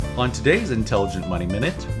On today's Intelligent Money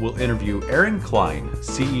Minute, we'll interview Aaron Klein,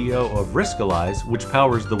 CEO of Riskalyze, which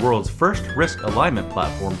powers the world's first risk alignment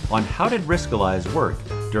platform, on how did Riskalyze work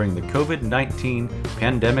during the COVID-19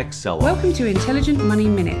 pandemic sell-off. Welcome to Intelligent Money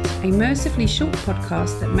Minute, a mercifully short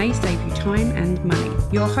podcast that may save you time and money.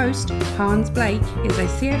 Your host, Hans Blake, is a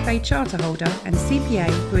CFA charter holder and CPA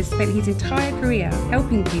who has spent his entire career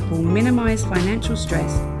helping people minimize financial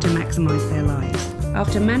stress to maximize their lives.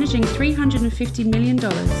 After managing $350 million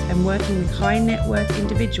and working with high net worth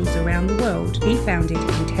individuals around the world, he founded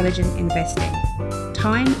Intelligent Investing.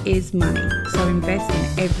 Time is money, so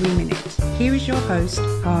invest in every minute. Here is your host,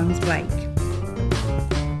 Hans Blake.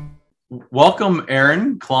 Welcome,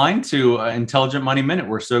 Aaron Klein, to Intelligent Money Minute.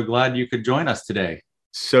 We're so glad you could join us today.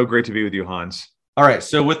 So great to be with you, Hans. All right.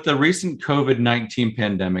 So with the recent COVID-19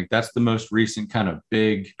 pandemic, that's the most recent kind of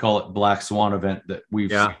big, call it black swan event that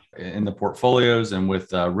we've seen in the portfolios, and with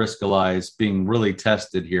Riskalyze being really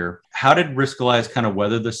tested here. How did Riskalyze kind of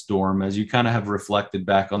weather the storm as you kind of have reflected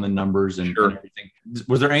back on the numbers and everything?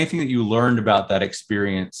 Was there anything that you learned about that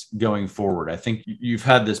experience going forward? I think you've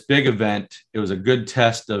had this big event. It was a good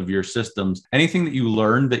test of your systems. Anything that you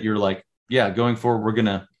learned that you're like, yeah, going forward, we're going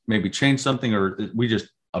to maybe change something, or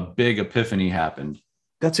a big epiphany happened?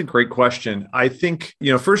 That's a great question. I think,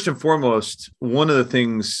 first and foremost, one of the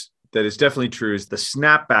things that is definitely true is the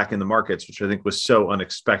snapback in the markets, which I think was so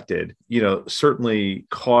unexpected, certainly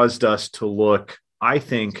caused us to look. I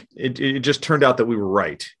think it just turned out that we were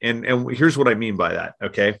right. And here's what I mean by that.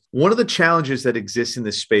 Okay. One of the challenges that exists in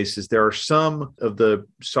this space is there are some of the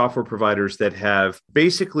software providers that have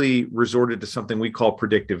basically resorted to something we call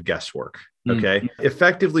predictive guesswork. Okay.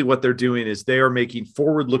 Effectively, what they're doing is they are making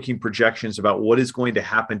forward-looking projections about what is going to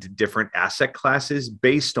happen to different asset classes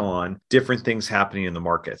based on different things happening in the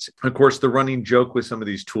markets. Of course, the running joke with some of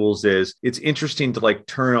these tools is it's interesting to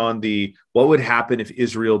turn on what would happen if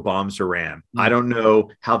Israel bombs Iran. I don't know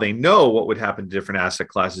how they know what would happen to different asset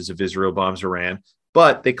classes if Israel bombs Iran,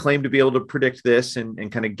 but they claim to be able to predict this and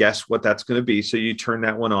kind of guess what that's going to be. So you turn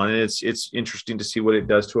that one on, and it's interesting to see what it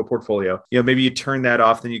does to a portfolio. Maybe you turn that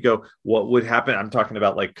off, then you go, what would happen? I'm talking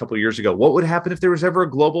about a couple of years ago. What would happen if there was ever a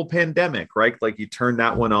global pandemic, right? You turn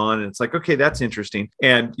that one on, and it's like, okay, that's interesting.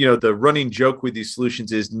 And, the running joke with these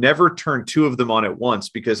solutions is never turn two of them on at once,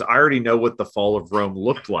 because I already know what the fall of Rome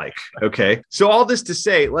looked like. Okay. So all this to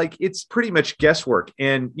say, it's pretty much guesswork.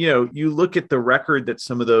 And, you look at the record that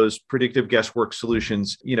some of those predictive guesswork solutions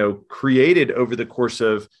created over the course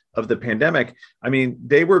of the pandemic. I mean,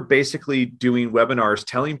 they were basically doing webinars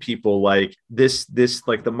telling people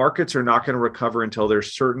the markets are not going to recover until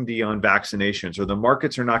there's certainty on vaccinations, or the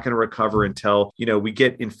markets are not going to recover until, we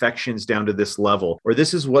get infections down to this level, or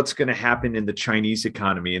this is what's going to happen in the Chinese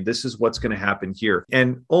economy, and this is what's going to happen here.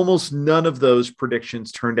 And almost none of those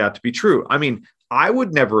predictions turned out to be true. I mean, I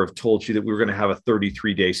would never have told you that we were going to have a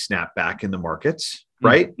 33-day snapback in the markets.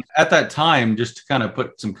 Right. At that time, just to kind of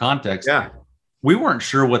put some context, we weren't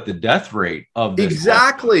sure what the death rate of this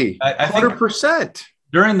exactly. I 100%.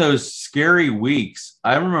 During those scary weeks,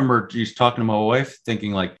 I remember just talking to my wife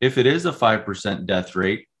thinking, if it is a 5% death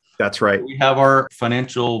rate, that's right. We have our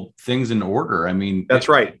financial things in order. I mean, that's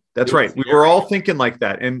right. That's right. We were all thinking like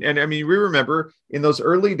that. And I mean, we remember in those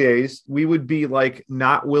early days, we would be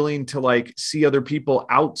not willing to see other people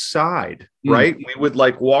outside, right? We would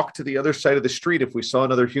walk to the other side of the street if we saw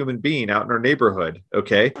another human being out in our neighborhood.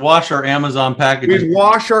 Okay. Wash our Amazon packages. We'd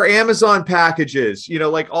wash our Amazon packages,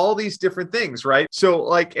 all these different things, right?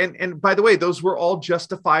 So and by the way, those were all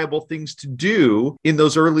justifiable things to do in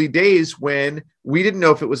those early days when we didn't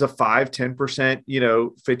know if it was a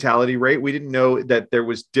 5-10%, fatality rate. We didn't know that there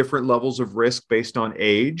was different levels of risk based on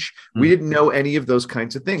age. We didn't know any of those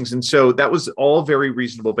kinds of things. And so that was all very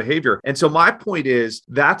reasonable behavior. And so my point is,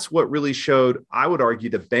 that's what really showed, I would argue,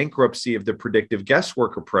 the bankruptcy of the predictive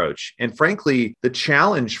guesswork approach. And frankly, the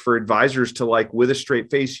challenge for advisors to with a straight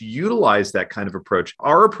face, utilize that kind of approach.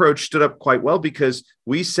 Our approach stood up quite well because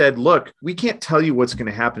we said, look, we can't tell you what's going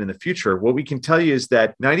to happen in the future. What we can tell you is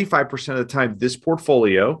that 95% of the time, this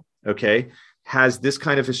portfolio, has this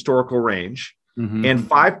kind of historical range. And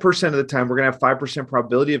 5% of the time, we're going to have 5%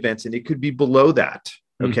 probability events, and it could be below that.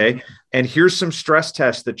 Okay. And here's some stress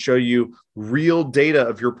tests that show you real data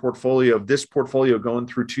of your portfolio, of this portfolio going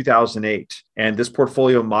through 2008. And this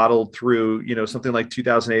portfolio modeled through, something like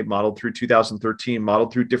 2008, modeled through 2013,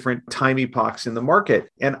 modeled through different time epochs in the market.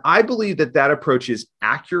 And I believe that approach is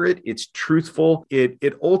accurate. It's truthful.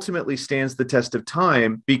 It ultimately stands the test of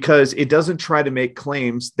time because it doesn't try to make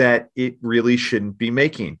claims that it really shouldn't be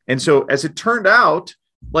making. And so as it turned out,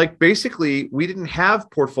 Like basically we didn't have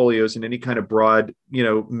portfolios in any kind of broad,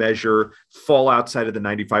 measure fall outside of the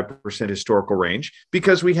 95% historical range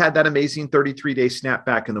because we had that amazing 33-day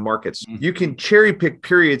snapback in the markets. Mm-hmm. You can cherry pick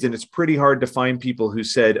periods and it's pretty hard to find people who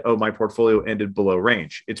said, oh, my portfolio ended below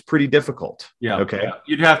range. It's pretty difficult. Yeah. Okay. Yeah.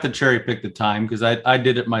 You'd have to cherry pick the time because I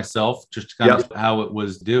did it myself just to kind of how it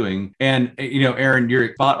was doing. And, Aaron,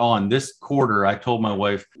 you're spot on. This quarter, I told my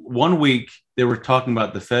wife 1 week they were talking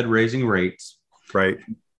about the Fed raising rates. Right.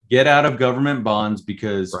 Get out of government bonds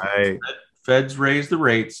because right. Feds raise the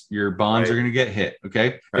rates, your bonds right. are going to get hit.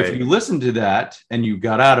 Okay. Right. If you listen to that and you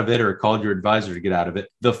got out of it or called your advisor to get out of it,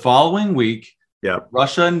 the following week,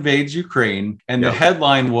 Russia invades Ukraine. And the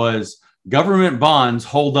headline was government bonds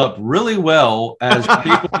hold up really well as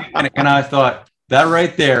people. And I thought that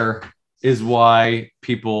right there is why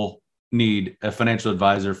people need a financial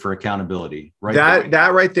advisor for accountability. Right.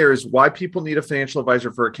 That right there is why people need a financial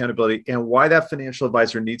advisor for accountability and why that financial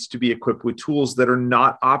advisor needs to be equipped with tools that are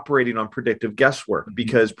not operating on predictive guesswork,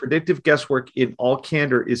 because predictive guesswork in all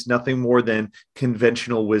candor is nothing more than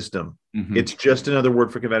conventional wisdom. Mm-hmm. It's just another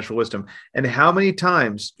word for conventional wisdom. And how many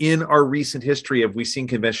times in our recent history have we seen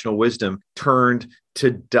conventional wisdom turned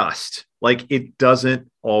to dust? Like it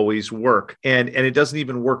doesn't always work. And it doesn't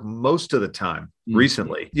even work most of the time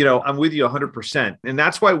recently. I'm with you 100%. And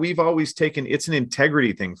that's why we've always taken, it's an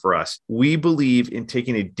integrity thing for us. We believe in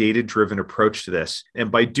taking a data-driven approach to this.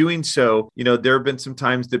 And by doing so, there have been some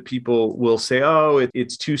times that people will say, oh,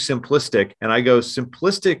 it's too simplistic. And I go,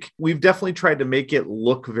 simplistic, we've definitely tried to make it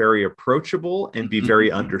look very approachable and be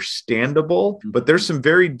very understandable. But there's some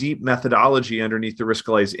very deep methodology underneath the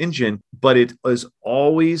Riskalyze engine, but it is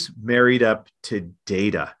always married up to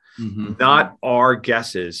data. Mm-hmm. Not our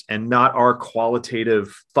guesses and not our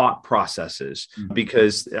qualitative thought processes,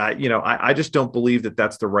 because, I just don't believe that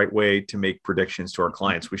that's the right way to make predictions to our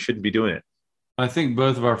clients. We shouldn't be doing it. I think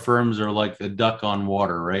both of our firms are like the duck on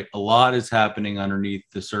water, right? A lot is happening underneath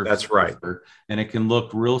the surface. That's right. And it can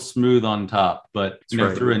look real smooth on top, but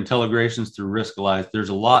through Intelligrations, through Riskalyze, there's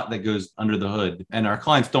a lot that goes under the hood, and our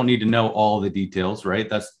clients don't need to know all the details, right?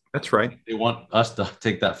 That's right. They want us to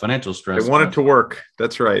take that financial stress. They want it to work.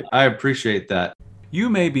 That's right. I appreciate that. You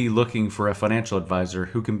may be looking for a financial advisor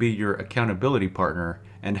who can be your accountability partner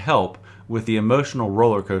and help with the emotional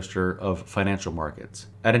roller coaster of financial markets.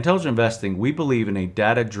 At Intelligent Investing, we believe in a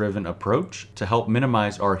data-driven approach to help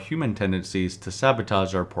minimize our human tendencies to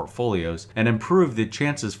sabotage our portfolios and improve the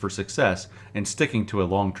chances for success in sticking to a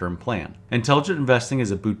long-term plan. Intelligent Investing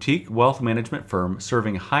is a boutique wealth management firm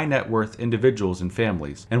serving high-net-worth individuals and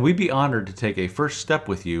families, and we'd be honored to take a first step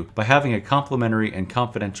with you by having a complimentary and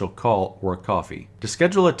confidential call or coffee. To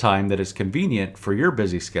schedule a time that is convenient for your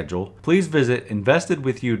busy schedule, please visit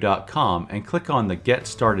investedwithyou.com and click on the Get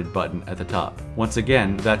Started button at the top. Once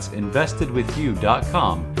again, that's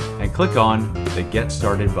investedwithyou.com and click on the Get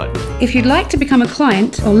Started button. If you'd like to become a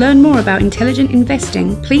client or learn more about intelligent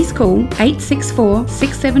investing, please call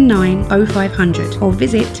 864-679-0500 or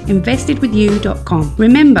visit investedwithyou.com.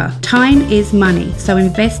 Remember, time is money, so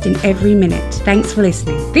invest in every minute. Thanks for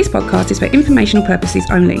listening. This podcast is for informational purposes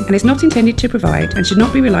only and is not intended to provide and should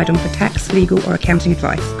not be relied on for tax, legal, or accounting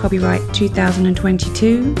advice. Copyright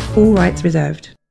 2022, all rights reserved.